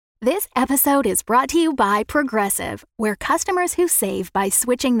This episode is brought to you by Progressive, where customers who save by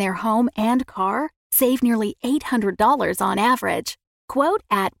switching their home and car save nearly $800 on average. Quote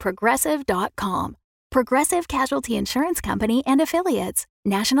at Progressive.com. Progressive Casualty Insurance Company and Affiliates.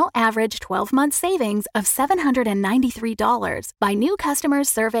 National average 12-month savings of $793 by new customers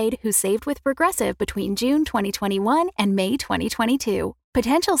surveyed who saved with Progressive between June 2021 and May 2022.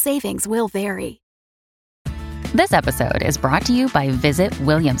 Potential savings will vary. This episode is brought to you by Visit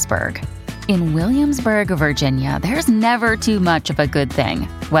Williamsburg. In Williamsburg, Virginia, there's never too much of a good thing.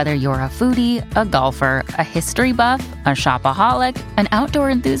 Whether you're a foodie, a golfer, a history buff, a shopaholic, an outdoor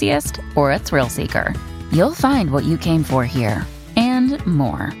enthusiast, or a thrill seeker, you'll find what you came for here and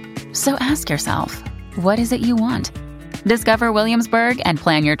more. So ask yourself, what is it you want? Discover Williamsburg and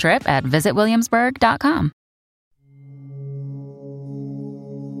plan your trip at visitwilliamsburg.com.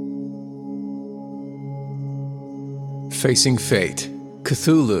 Facing Fate,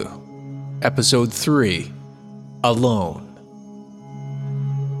 Cthulhu, Episode 3, Alone.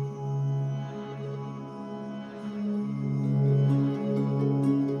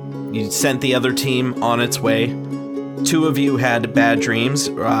 You sent the other team on its way. Two of you had bad dreams,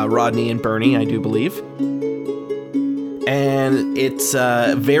 Rodney and Bernie, I do believe. And it's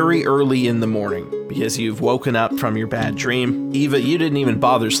very early in the morning because you've woken up from your bad dream. Eva, you didn't even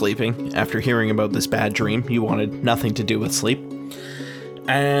bother sleeping after hearing about this bad dream. You wanted nothing to do with sleep.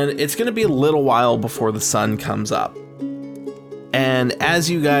 And it's going to be a little while before the sun comes up. And as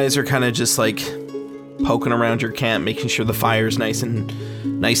you guys are kind of just like poking around your camp, making sure the fire's nice and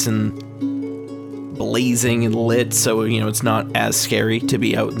blazing and lit, so you know it's not as scary to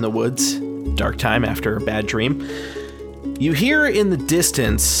be out in the woods dark time after a bad dream, you hear in the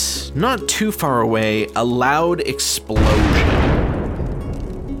distance, not too far away, a loud explosion.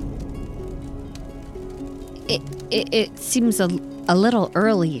 It seems a little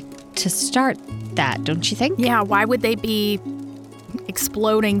early to start that, don't you think? Yeah, why would they be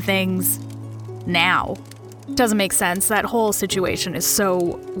exploding things now? Doesn't make sense. That whole situation is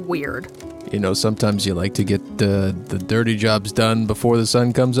so weird. You know, sometimes you like to get the dirty jobs done before the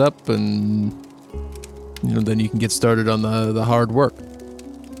sun comes up, and you know, then you can get started on the hard work.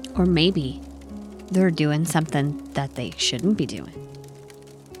 Or maybe they're doing something that they shouldn't be doing.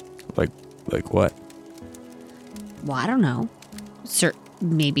 Like what? Well, I don't know.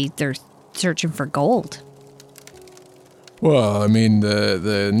 Maybe they're searching for gold. Well, I mean,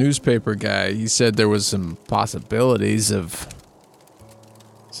 the newspaper guy, he said there was some possibilities of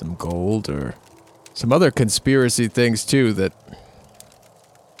some gold or some other conspiracy things, too, that...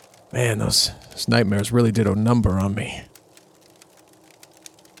 Man, those nightmares really did a number on me.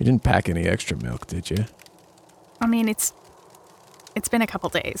 You didn't pack any extra milk, did you? I mean, it's been a couple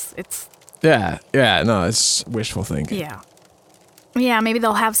days. Yeah, no, it's wishful thinking. Yeah, maybe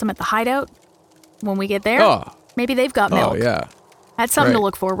they'll have some at the hideout when we get there. Oh. Maybe they've got milk. Oh, yeah. That's something Right. to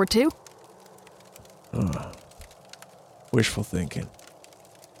look forward to. Wishful thinking.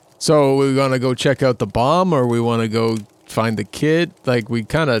 So, we want to go check out the bomb, or we want to go find the kid? Like, we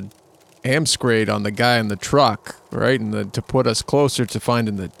kind of amscrayed on the guy in the truck, right? And to put us closer to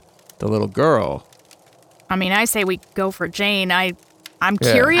finding the little girl. I mean, I say we go for Jane. I'm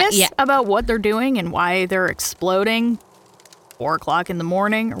curious about what they're doing and why they're exploding 4 o'clock in the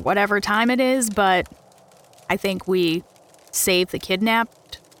morning or whatever time it is, but I think we save the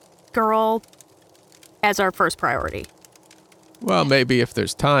kidnapped girl as our first priority. Well, maybe if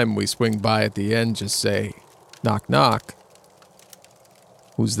there's time, we swing by at the end, just say, knock, knock.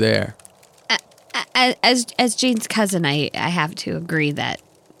 Who's there? As Jane's cousin, I have to agree that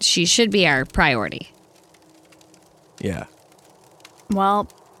she should be our priority. Yeah. Well,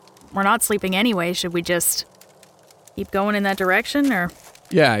 we're not sleeping anyway. Should we just keep going in that direction, or?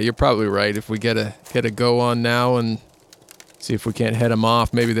 Yeah, you're probably right. If we get a go on now and see if we can't head them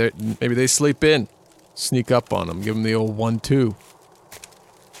off, maybe they sleep in, sneak up on them, give them the old 1-2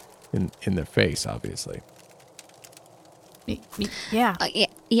 in their face, obviously. Yeah.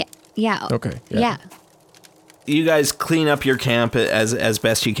 Yeah. Okay. Yeah. You guys clean up your camp as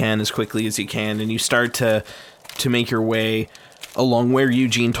best you can, as quickly as you can, and you start to make your way along where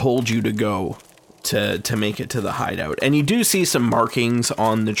Eugene told you to go to make it to the hideout. And you do see some markings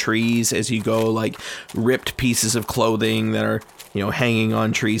on the trees as you go, like ripped pieces of clothing that are, you know, hanging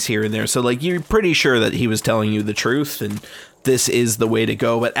on trees here and there. So like you're pretty sure that he was telling you the truth and this is the way to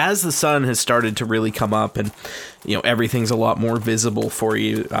go. But as the sun has started to really come up and, you know, everything's a lot more visible for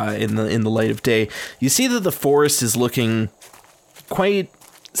you in the light of day, you see that the forest is looking quite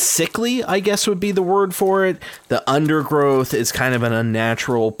sickly, I guess would be the word for it. The undergrowth is kind of an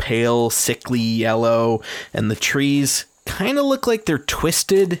unnatural, pale, sickly yellow, and the trees kind of look like they're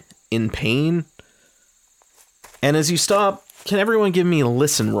twisted in pain. And as you stop, can everyone give me a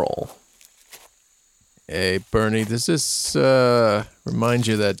listen roll? Hey, Bernie, does this remind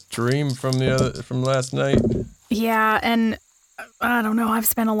you of that dream from last night? Yeah, and I don't know, I've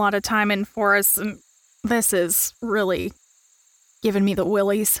spent a lot of time in forests, and this is really giving me the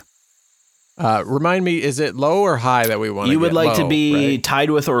willies. Remind me, is it low or high that we want to You would like low, to be right? tied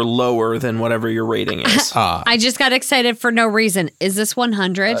with or lower than whatever your rating is. I just got excited for no reason. Is this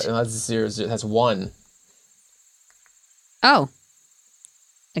 100? That's 0. That's 1. Oh.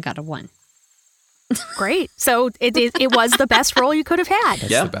 I got a 1. Great. So it was the best roll you could have had.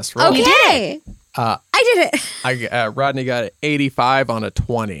 That's Yeah. the best roll. Okay. You did it. I did it. Rodney got an 85 on a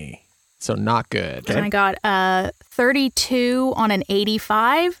 20, so not good. And I got 32 on an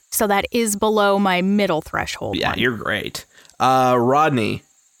 85, so that is below my middle threshold. Yeah, one. you're great. Rodney,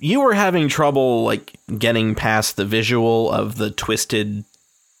 you were having trouble like getting past the visual of the twisted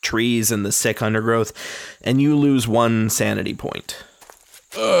trees and the sick undergrowth, and you lose 1 sanity point.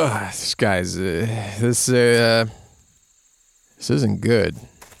 This guy's this isn't good.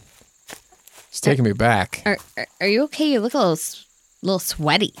 It's taking me back. Are you okay? You look a little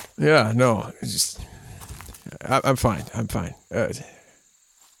sweaty. Yeah, no, I'm fine. I'm fine.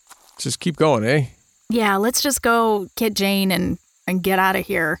 Just keep going, eh? Yeah, let's just go get Jane and get out of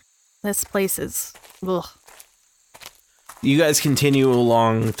here. This place is... Ugh. You guys continue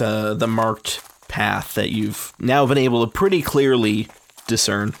along the marked path that you've now been able to pretty clearly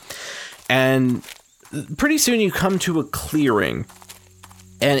discern. And pretty soon you come to a clearing.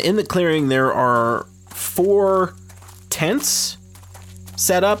 And in the clearing there are 4 tents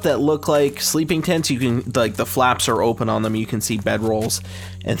set up that look like sleeping tents. You can, like, the flaps are open on them. You can see bedrolls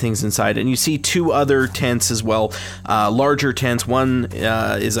and things inside. And you see 2 other tents as well, larger tents. One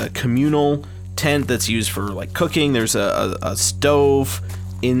is a communal tent that's used for like cooking. There's a stove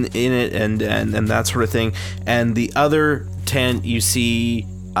in it and that sort of thing. And the other tent, you see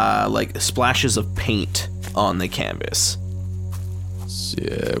like splashes of paint on the canvas.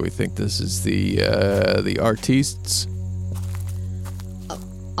 Yeah, we think this is the artistes.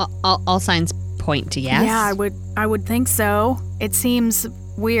 All signs point to yes. Yeah, I would think so. It seems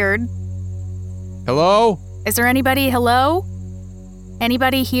weird. Hello? Is there anybody? Hello?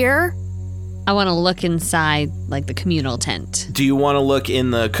 Anybody here? I want to look inside, like, the communal tent. Do you want to look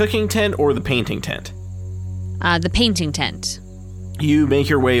in the cooking tent or the painting tent? The painting tent. You make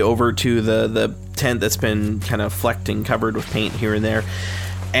your way over to the tent that's been kind of flecked and covered with paint here and there.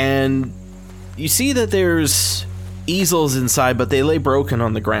 And you see that there's easels inside, but they lay broken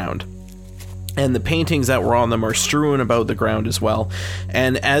on the ground. And the paintings that were on them are strewn about the ground as well.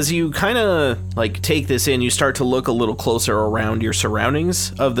 And as you kind of like take this in, you start to look a little closer around your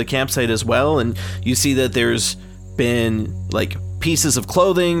surroundings of the campsite as well. And you see that there's been like pieces of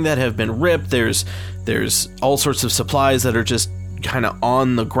clothing that have been ripped. There's all sorts of supplies that are just kind of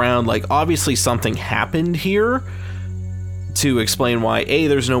on the ground. Like, obviously something happened here to explain why A,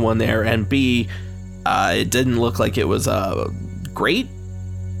 there's no one there, and B, it didn't look like it was a great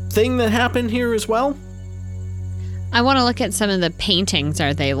thing that happened here as well. I want to look at some of the paintings.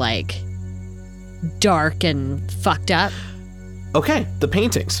 Are they like dark and fucked up? Okay, the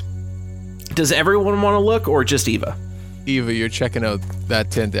paintings. Does everyone want to look, or just Eva? Eva, you're checking out that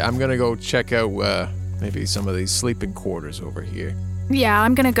tent. I'm gonna go check out maybe some of these sleeping quarters over here. Yeah,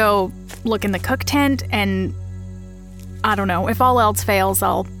 I'm gonna go look in the cook tent, and I don't know. If all else fails,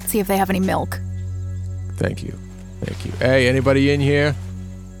 I'll see if they have any milk. Thank you. Hey, anybody in here?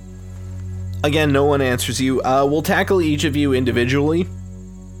 Again, no one answers you. We'll tackle each of you individually.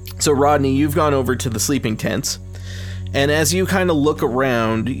 So, Rodney, you've gone over to the sleeping tents. And as you kind of look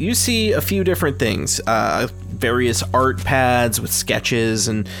around, you see a few different things. Various art pads with sketches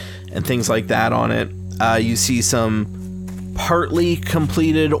and things like that on it. You see some partly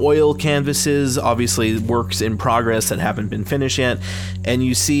completed oil canvases, obviously works in progress that haven't been finished yet. And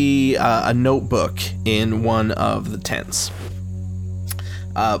you see a notebook in one of the tents.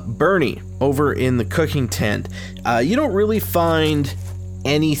 Bernie, over in the cooking tent, you don't really find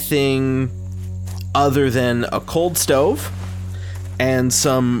anything other than a cold stove and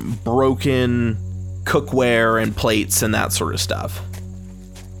some broken cookware and plates and that sort of stuff.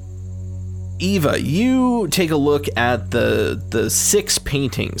 Eva, you take a look at the 6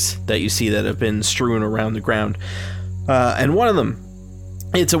 paintings that you see that have been strewn around the ground. And one of them,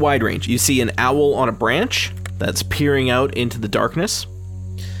 it's a wide range. You see an owl on a branch that's peering out into the darkness.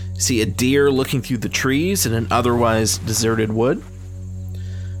 You see a deer looking through the trees in an otherwise deserted wood.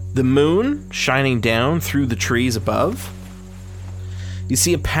 The moon shining down through the trees above. You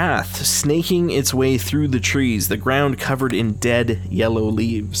see a path snaking its way through the trees, the ground covered in dead yellow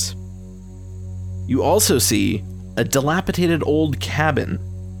leaves. You also see a dilapidated old cabin,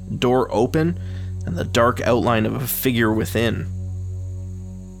 door open, and the dark outline of a figure within.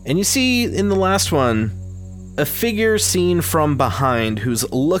 And you see in the last one, a figure seen from behind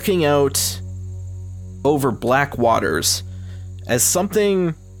who's looking out over black waters as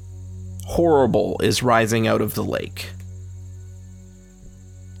something horrible is rising out of the lake.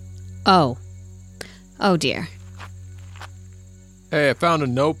 Oh. Oh dear. Hey, I found a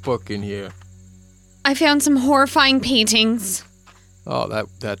notebook in here. I found some horrifying paintings. Oh,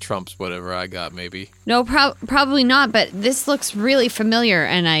 that trumps whatever I got, maybe. No, probably not, but this looks really familiar.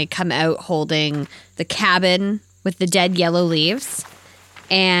 And I come out holding the cabin with the dead yellow leaves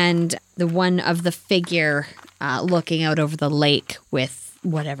and the one of the figure looking out over the lake with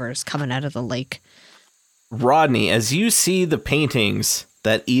whatever's coming out of the lake. Rodney, as you see the paintings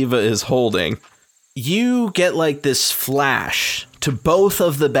that Eva is holding, you get like this flash to both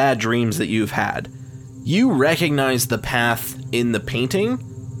of the bad dreams that you've had. You recognize the path in the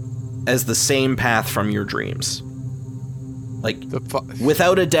painting as the same path from your dreams. Like,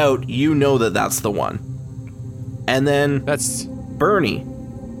 without a doubt, you know that that's the one. And then, that's Bernie.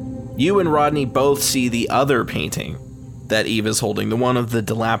 You and Rodney both see the other painting that Eva's holding, the one of the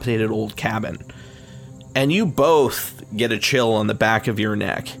dilapidated old cabin. And you both get a chill on the back of your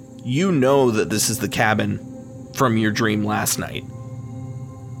neck. You know that this is the cabin from your dream last night.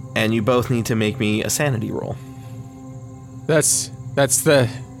 And you both need to make me a sanity roll. That's the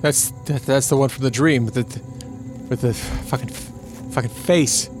one from the dream with the fucking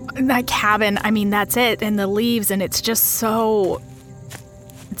face. That cabin, I mean, that's it, and the leaves, and it's just so...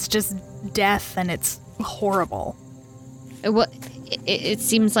 It's just death, and it's horrible. It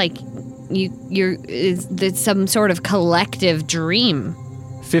seems like it's some sort of collective dream.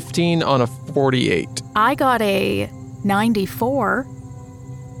 15 on a 48. I got a 94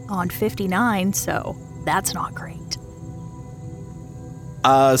 on 59, so that's not great.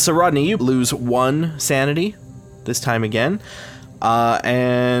 So Rodney, you lose 1 sanity this time again.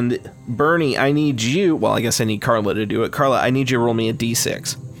 And Bernie, I need you... Well, I guess I need Carla to do it. Carla, I need you to roll me a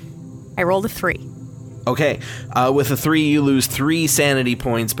d6. I rolled a 3. Okay. With a 3, you lose 3 sanity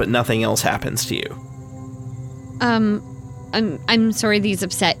points, but nothing else happens to you. I'm sorry these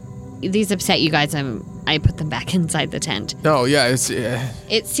upset you guys. I put them back inside the tent. No, yeah, it's...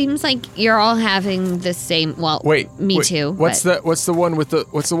 It seems like you're all having the same... Well, wait, too. What's the one with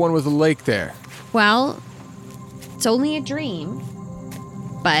the lake there? Well, it's only a dream,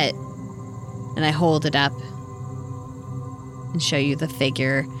 but... And I hold it up and show you the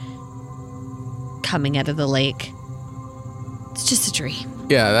figure coming out of the lake. It's just a dream.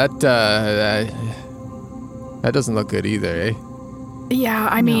 Yeah, that doesn't look good either, eh? Yeah,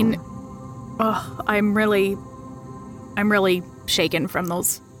 I mean, I'm really shaken from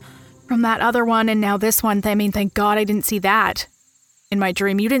that other one, and now this one. I mean, thank God I didn't see that in my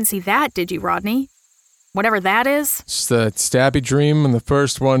dream. You didn't see that, did you, Rodney? Whatever that is. It's the stabby dream, and the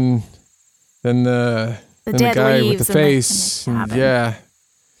first one, then the guy with the face. Yeah.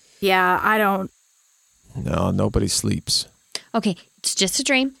 Yeah, I don't. No, nobody sleeps. Okay, it's just a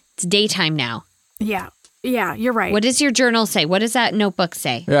dream. It's daytime now. Yeah, you're right. What does your journal say? What does that notebook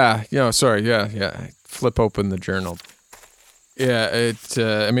say? Yeah, sorry, yeah. Flip open the journal. Yeah,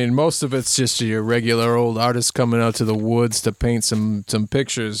 I mean, most of it's just your regular old artist coming out to the woods to paint some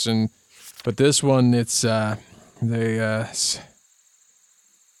pictures, but this one, it's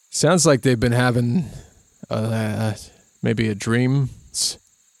sounds like they've been having maybe a dream. It's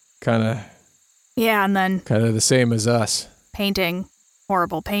kind of... Yeah, and then... Kind of the same as us. Painting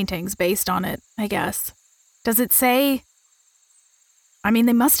horrible paintings based on it, I guess. Does it say... I mean,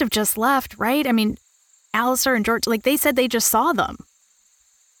 they must have just left, right? I mean, Alistair and George, like, they said they just saw them.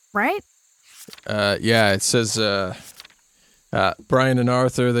 Right? Yeah, it says Brian and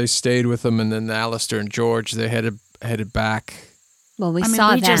Arthur, they stayed with them, and then Alistair and George, they headed back. Well, we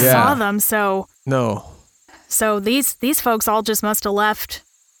just saw them, so... No. So these folks all just must have left...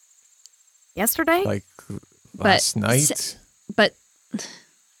 Yesterday? Like last night? But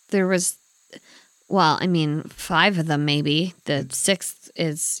there was, well, I mean, 5 of them maybe. The 6th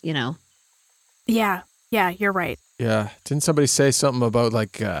is, Yeah, you're right. Yeah. Didn't somebody say something about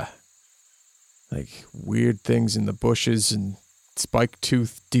like weird things in the bushes and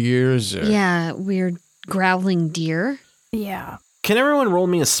spike-toothed deers? Or... Yeah, weird growling deer. Yeah. Can everyone roll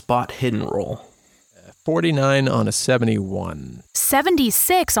me a spot hidden roll? 49 on a 71.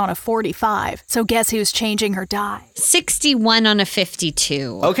 76 on a 45. So guess who's changing her die? 61 on a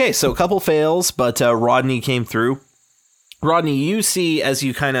 52. Okay, so a couple fails, but Rodney came through. Rodney, you see as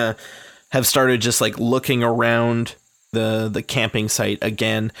you kind of have started just like looking around the camping site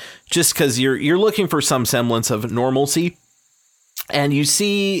again, just because you're looking for some semblance of normalcy. And you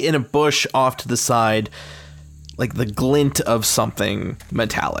see in a bush off to the side, like the glint of something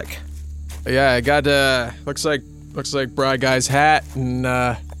metallic. Yeah, I got looks like Bry Guy's hat and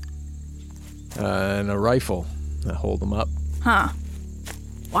a rifle. I hold them up. Huh.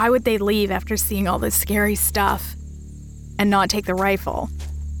 Why would they leave after seeing all this scary stuff and not take the rifle?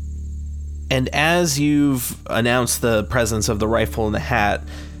 And as you've announced the presence of the rifle and the hat,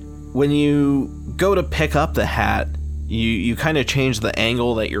 when you go to pick up the hat, you kind of change the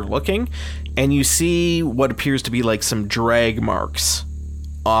angle that you're looking, and you see what appears to be like some drag marks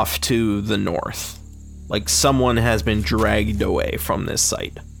off to the north. Like someone has been dragged away from this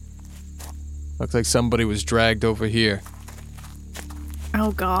site. Looks like somebody was dragged over here.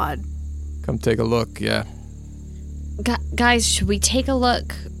 Oh, God. Come take a look, yeah. Guys, should we take a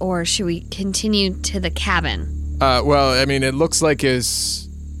look or should we continue to the cabin? Well, I mean, it looks like they're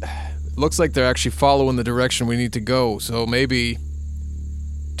actually following the direction we need to go, so maybe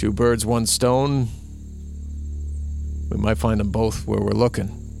 2 birds, 1 stone. We might find them both where we're looking.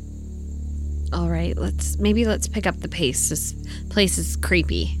 All right, let's pick up the pace. This place is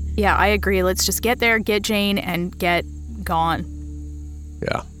creepy. Yeah, I agree. Let's just get there, get Jane, and get gone.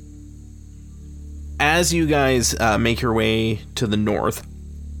 Yeah. As you guys make your way to the north,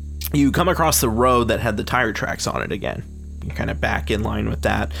 you come across the road that had the tire tracks on it again. You're kind of back in line with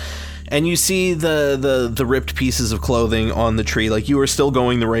that. And you see the ripped pieces of clothing on the tree, like you are still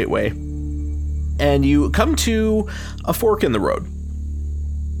going the right way. And you come to a fork in the road.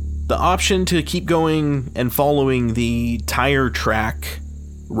 The option to keep going and following the tire track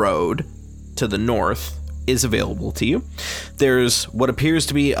road to the north is available to you. There's what appears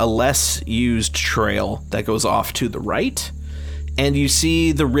to be a less used trail that goes off to the right, and you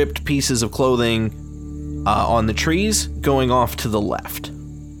see the ripped pieces of clothing on the trees going off to the left.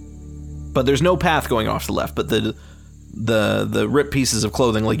 But there's no path going off to the left, but the ripped pieces of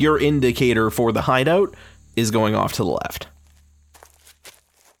clothing, like your indicator for the hideout, is going off to the left.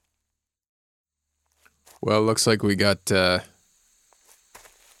 Well, it looks like we got,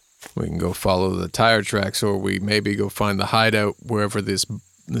 we can go follow the tire tracks, or we maybe go find the hideout wherever this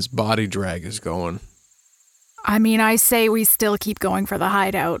body drag is going. I mean, I say we still keep going for the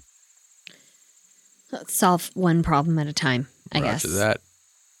hideout. Let's solve one problem at a time, I guess. Roger that.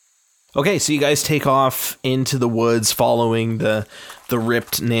 Okay, so you guys take off into the woods following the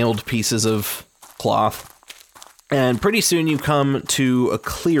ripped, nailed pieces of cloth. And pretty soon you come to a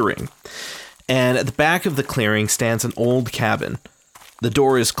clearing. And at the back of the clearing stands an old cabin. The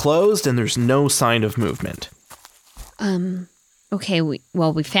door is closed and there's no sign of movement. Okay, we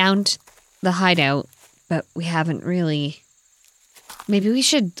found the hideout, but we haven't really... Maybe we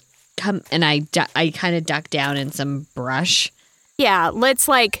should come... And I kind of duck down in some brush. Yeah, let's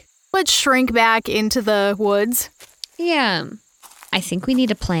shrink back into the woods. Yeah, I think we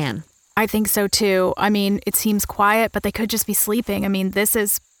need a plan. I think so too. I mean, it seems quiet, but they could just be sleeping. I mean,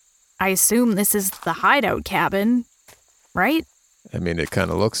 I assume this is the hideout cabin, right? I mean, it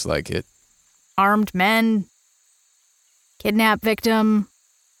kind of looks like it. Armed men, kidnap victim.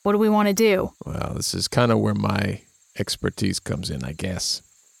 What do we want to do? Well, this is kind of where my expertise comes in, I guess.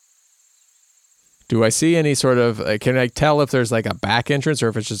 Do I see any sort of, can I tell if there's like a back entrance or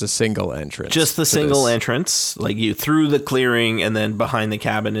if it's just a single entrance? Just the single entrance, like you through the clearing, and then behind the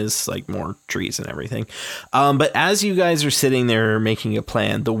cabin is like more trees and everything. But as you guys are sitting there making a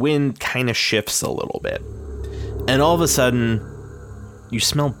plan, the wind kind of shifts a little bit. And all of a sudden, you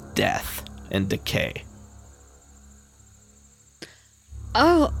smell death and decay.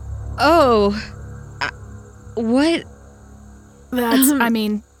 What? That's, I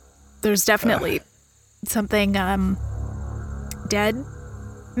mean, there's definitely something dead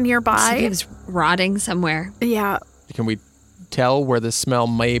nearby. It was rotting somewhere. Yeah. Can we tell where the smell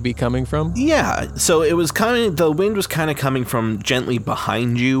may be coming from? Yeah, so it was the wind was kind of coming from gently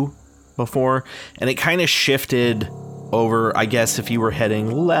behind you before, and it kind of shifted over, I guess, if you were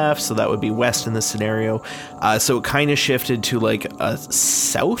heading left, so that would be west in this scenario. So it kind of shifted to like a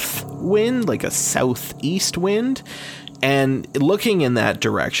south wind, like a southeast wind. And looking in that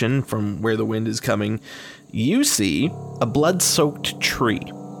direction from where the wind is coming, you see a blood-soaked tree.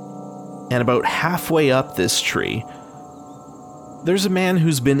 And about halfway up this tree, there's a man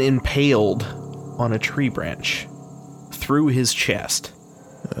who's been impaled on a tree branch through his chest.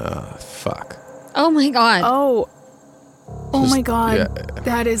 Fuck. Oh my god. Oh my god. Yeah.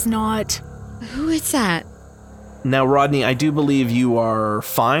 That is not... Who is that? Now, Rodney, I do believe you are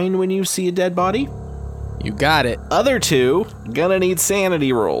fine when you see a dead body. You got it. Other two, gonna need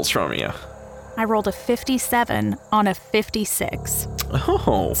sanity rolls from you. I rolled a 57 on a 56.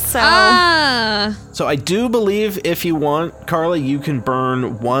 Oh. So I do believe if you want, Carla, you can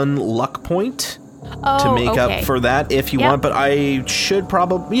burn 1 luck point to make up for that if you want, but I should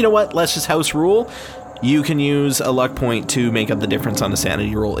probably, you know what, let's just house rule. You can use a luck point to make up the difference on a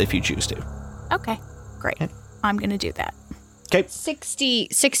sanity roll if you choose to. Okay, great. I'm going to do that. Okay.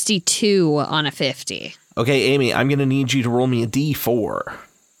 62 on a 50. Okay, Amy, I'm going to need you to roll me a D4.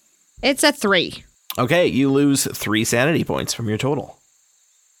 It's a 3. Okay, you lose 3 sanity points from your total.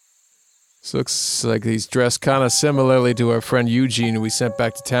 This looks like he's dressed kind of similarly to our friend Eugene who we sent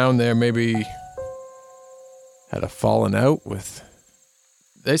back to town there. Maybe had a falling out with...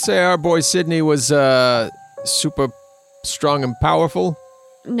 They say our boy Sydney was super strong and powerful.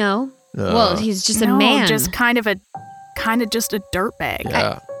 No. Well, he's just a man. Just kind of just a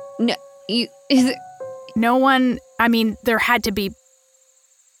dirtbag. Yeah. No one, I mean, there had to be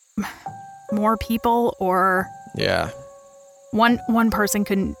more people or... Yeah. One person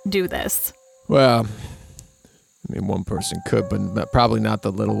couldn't do this. Well, I mean, one person could, but probably not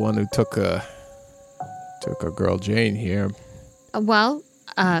the little one who took our girl Jane here. Well,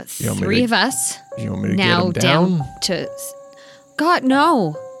 3 of us. You want me to now get him down? To... God,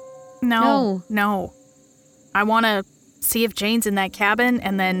 no. No. I want to see if Jane's in that cabin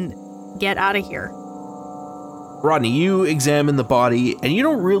and then get out of here. Rodney, you examine the body and you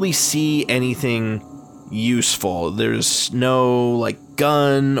don't really see anything useful. There's no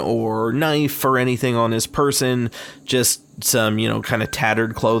gun or knife or anything on his person, just some, kind of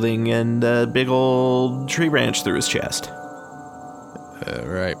tattered clothing and a big old tree branch through his chest.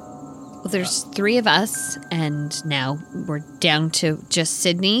 Right. Well, there's 3 of us, and now we're down to just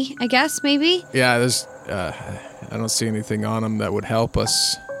Sydney, I guess, maybe? Yeah, there's... I don't see anything on him that would help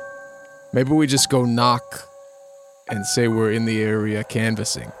us. Maybe we just go knock and say we're in the area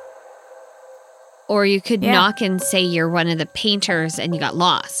canvassing. Or you could knock and say you're one of the painters and you got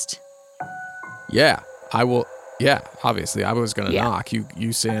lost. Yeah, I will... Yeah, obviously, I was going to knock.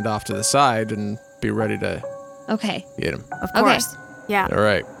 You stand off to the side and be ready to... Okay. Get him. Of course. Yeah. All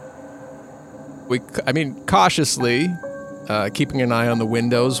right. Cautiously, keeping an eye on the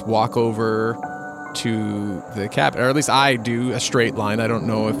windows, walk over to the cabin, or at least I do a straight line. I don't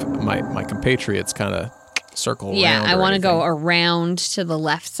know if my compatriots kind of circle around. Yeah, I want to go around to the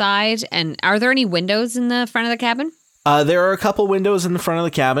left side. And are there any windows in the front of the cabin? There are a couple windows in the front of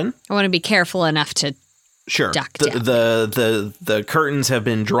the cabin. I want to be careful enough to duck down. The curtains have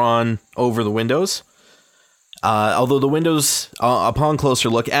been drawn over the windows. Although the windows, upon closer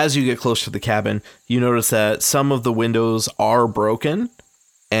look, as you get closer to the cabin, you notice that some of the windows are broken,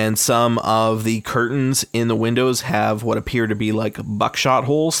 and some of the curtains in the windows have what appear to be buckshot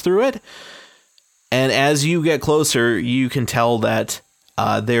holes through it. And as you get closer, you can tell that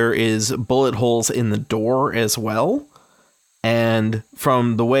there is bullet holes in the door as well. And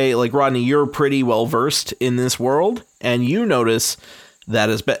from the way, Rodney, you're pretty well versed in this world, and you notice that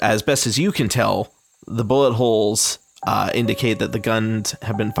as best as you can tell, the bullet holes indicate that the guns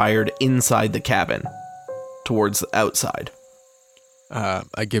have been fired inside the cabin towards the outside.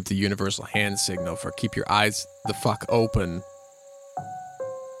 I give the universal hand signal for keep your eyes the fuck open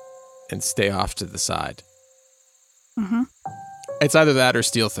and stay off to the side. Mm-hmm. It's either that or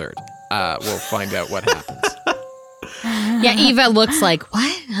steal third. We'll find out what happens. Yeah, Eva looks like,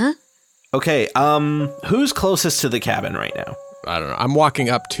 what? Huh? Okay, who's closest to the cabin right now? I don't know. I'm walking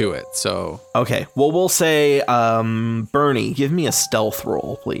up to it, so... Okay, well, we'll say, Bernie, give me a stealth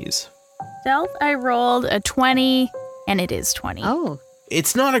roll, please. Stealth, I rolled a 20, and it is 20. Oh.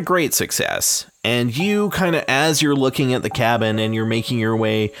 It's not a great success, and you kind of, as you're looking at the cabin and you're making your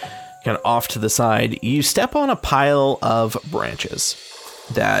way kind of off to the side, you step on a pile of branches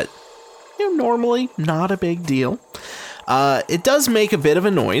that, normally not a big deal. It does make a bit of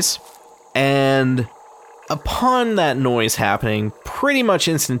a noise, and... upon that noise happening, pretty much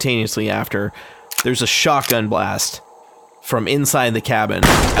instantaneously after, there's a shotgun blast from inside the cabin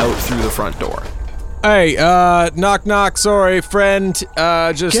out through the front door. Hey, knock knock, sorry, friend,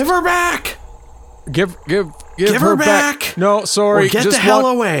 just... Give her back! Give her back! No, sorry. Or get the hell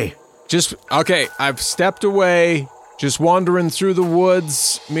away! Okay, I've stepped away, just wandering through the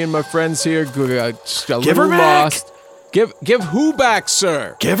woods, me and my friends here, just a little lost. Give who back,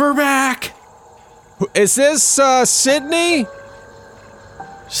 sir? Give her back! Is this, Sydney?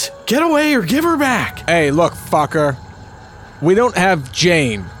 Get away or give her back! Hey, look, fucker. We don't have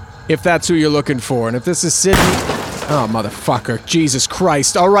Jane, if that's who you're looking for. And if this is Sydney... Oh, motherfucker. Jesus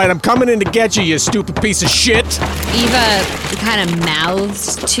Christ. All right, I'm coming in to get you, you stupid piece of shit. Eva kind of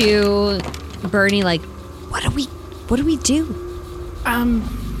mouths to Bernie, what do we do?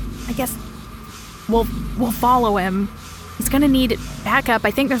 I guess We'll follow him. He's gonna need backup.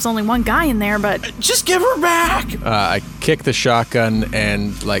 I think there's only one guy in there, but just give her back. I kick the shotgun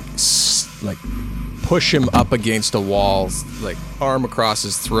and push him up against a wall, like arm across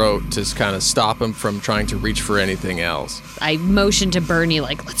his throat to kind of stop him from trying to reach for anything else. I motion to Bernie,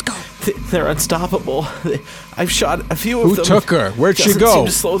 like, let's go. They're unstoppable. I've shot a few of them. Who took her? Where'd she go? Doesn't seem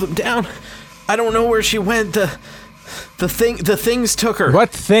to slow them down. I don't know where she went. The things took her. What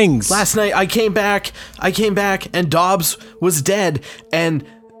things? Last night I came back and Dobbs was dead and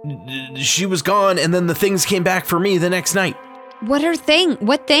she was gone, and then the things came back for me the next night. What things?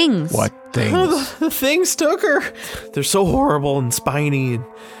 What things? The things took her. They're so horrible and spiny,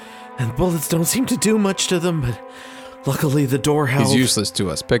 and bullets don't seem to do much to them, but luckily the door held. He's useless to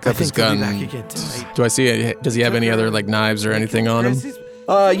us. Pick up his gun. Do I see does he have any other knives or anything on him?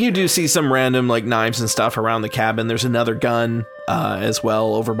 You do see some random knives and stuff around the cabin. There's another gun as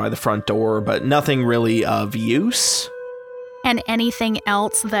well over by the front door, but nothing really of use. And anything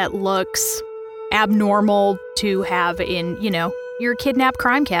else that looks abnormal to have in, your kidnapped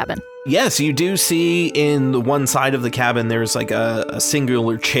crime cabin. Yes, you do see in the one side of the cabin there's a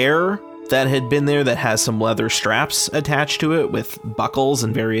singular chair that had been there that has some leather straps attached to it with buckles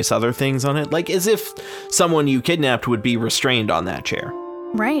and various other things on it, as if someone you kidnapped would be restrained on that chair.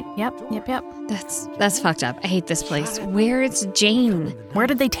 Right. Yep. That's fucked up. I hate this place. Where is Jane? Where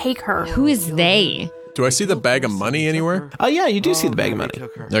did they take her? Who is they? Do I see the bag of money anywhere? Yeah, you do see the bag of money.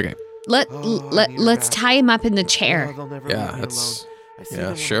 Okay. Let's tie him up in the chair.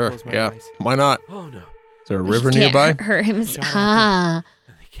 Yeah, sure. Yeah. Why not? Is there a river He nearby? can't hurt himself.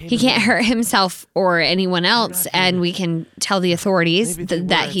 He can't hurt himself or anyone else, and we can tell the authorities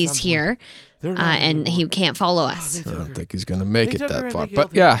that he's here, and he can't follow us. I don't think he's gonna make it that far.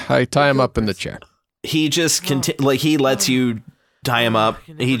 But yeah, I tie him up in the chair. He just he lets you tie him up.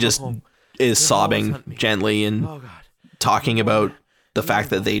 He just is sobbing gently and talking about the fact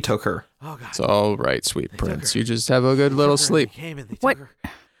that they took her. It's all right, sweet prince. You just have a good little sleep.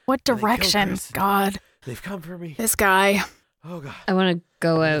 What direction? God. They've come for me. This guy. Oh God. I want to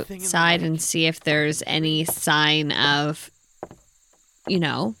go outside and see if there's any sign of,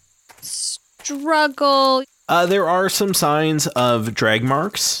 struggle. There are some signs of drag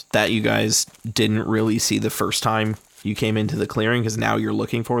marks that you guys didn't really see the first time you came into the clearing, because now you're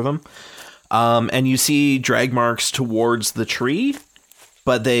looking for them. And you see drag marks towards the tree,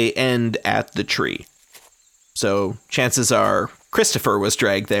 but they end at the tree. So chances are Christopher was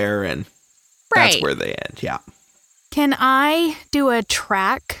dragged there, and that's where they end. Yeah. Can I do a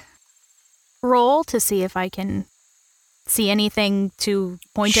track roll to see if I can see anything to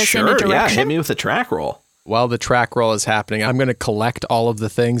point us in a direction? Yeah, hit me with a track roll. While the track roll is happening, I'm going to collect all of the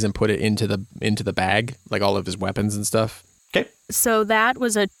things and put it into the bag, like all of his weapons and stuff. Okay. So that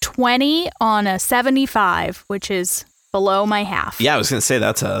was a 20 on a 75, which is below my half. Yeah, I was going to say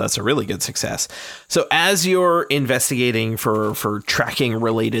that's a really good success. So as you're investigating for tracking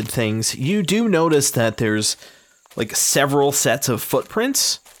related things, you do notice that there's several sets of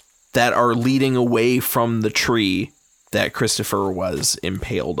footprints that are leading away from the tree that Christopher was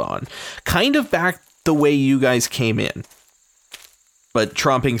impaled on. Kind of back the way you guys came in, but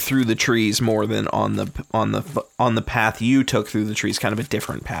tromping through the trees more than on the path you took through the trees, kind of a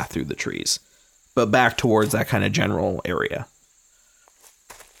different path through the trees, but back towards that kind of general area.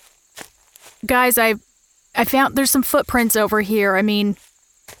 Guys, I found there's some footprints over here. I mean,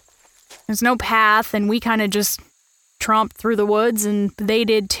 there's no path, and we kind of just tromped through the woods, and they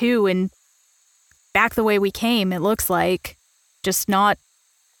did too, and back the way we came, it looks like, just not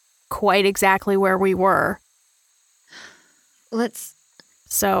quite exactly where we were. Let's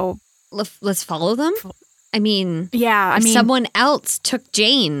follow them. I mean, yeah. Someone else took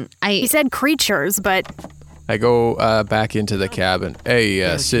Jane. He said creatures, but I go back into the cabin.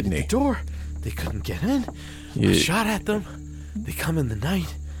 Hey, Sydney. The door. They couldn't get in. I shot at them. They come in the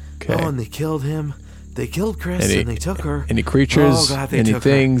night. Okay. Oh, and they killed him. They killed Chris and they took her. Any creatures? Oh, God, they any took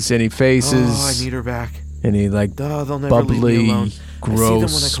things? her. Any faces? Oh, I need her back. Any they'll never leave me alone. bubbly, I see them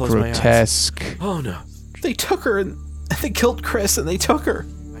gross, when I close my eyes. grotesque? Oh no! They took her and they killed Chris and they took her.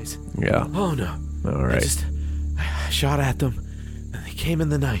 Yeah. Oh no! All right. I shot at them and they came in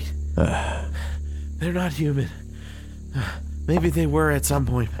the night. They're not human. Maybe they were at some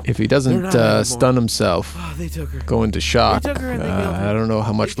point. If he doesn't stun himself, they took her. Go into shock, They took her and they killed her. I don't know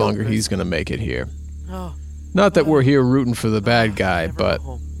how much longer he's going to make it here. Oh. Not that we're here rooting for the bad guy, but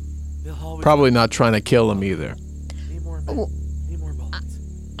probably not trying to kill him either.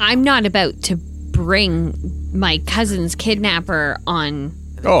 I'm not about to bring my cousin's kidnapper on.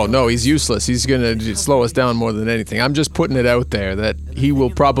 Oh, no, he's useless. He's going to slow us down more than anything. I'm just putting it out there that he will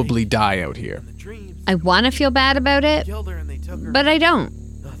probably die out here. I want to feel bad about it, but I don't.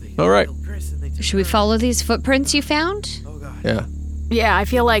 All right. Should we follow these footprints you found? Yeah. Yeah, I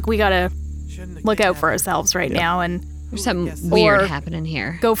feel like we gotta look out for ourselves right now and There's something weird happening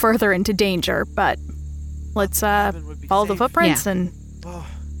here. Go further into danger, but let's follow the footprints and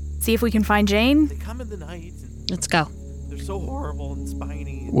see if we can find Jane. They come in the night. Let's go. They're so horrible and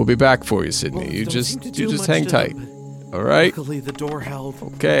spiny. We'll be back for you, Sydney. Well, you just hang to tight. them, All right? Luckily, the door held.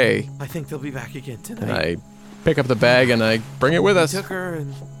 Okay. I think they'll be back again tonight. And I pick up the bag and I bring it with us. They took her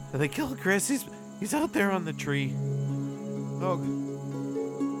and they killed Chris. He's out there on the tree. Oh.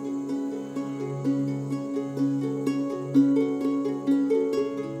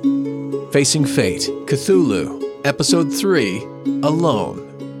 Facing Fate, Cthulhu, Episode 3,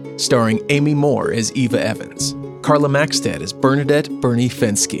 Alone, starring Amy Moore as Eva Evans, Carla Maxted as Bernadette Bernie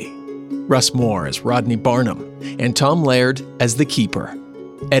Fensky, Russ Moore as Rodney Barnum, and Tom Laird as The Keeper.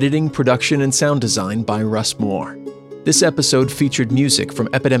 Editing, production, and sound design by Russ Moore. This episode featured music from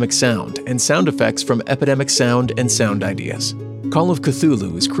Epidemic Sound and sound effects from Epidemic Sound and Sound Ideas. Call of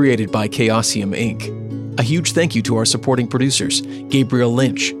Cthulhu is created by Chaosium Inc. A huge thank you to our supporting producers, Gabriel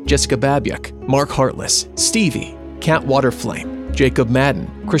Lynch, Jessica Babiak, Mark Hartless, Stevie, Kat Waterflame, Jacob Madden,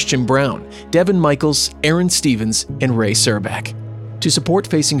 Christian Brown, Devin Michaels, Aaron Stevens, and Ray Surbeck. To support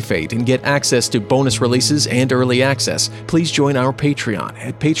Facing Fate and get access to bonus releases and early access, please join our Patreon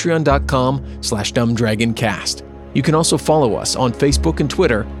at patreon.com/dumbdragoncast. You can also follow us on Facebook and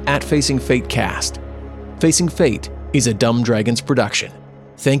Twitter at Facing Fate Cast. Facing Fate is a Dumb Dragons production.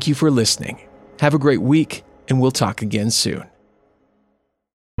 Thank you for listening. Have a great week, and we'll talk again soon.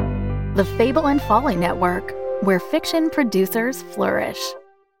 The Fable and Folly Network, where fiction producers flourish.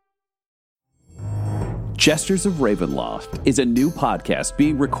 Jesters of Ravenloft is a new podcast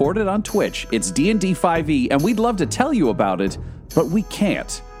being recorded on Twitch. It's D&D 5e, and we'd love to tell you about it, but we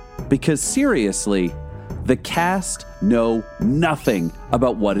can't. Because seriously, the cast know nothing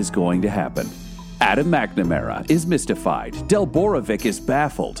about what is going to happen. Adam McNamara is mystified. Del Borovic is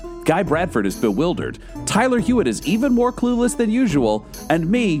baffled. Guy Bradford is bewildered. Tyler Hewitt is even more clueless than usual. And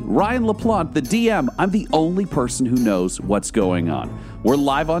me, Ryan LaPlante, the DM, I'm the only person who knows what's going on. We're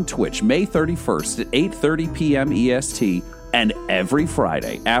live on Twitch May 31st at 8:30 p.m. EST. And every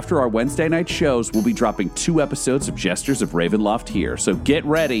Friday, after our Wednesday night shows, we'll be dropping 2 episodes of Jesters of Ravenloft here. So get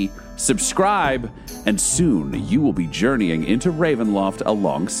ready, subscribe, and soon you will be journeying into Ravenloft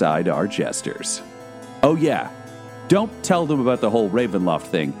alongside our Jesters. Oh yeah, don't tell them about the whole Ravenloft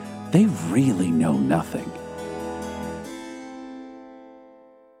thing. They really know nothing.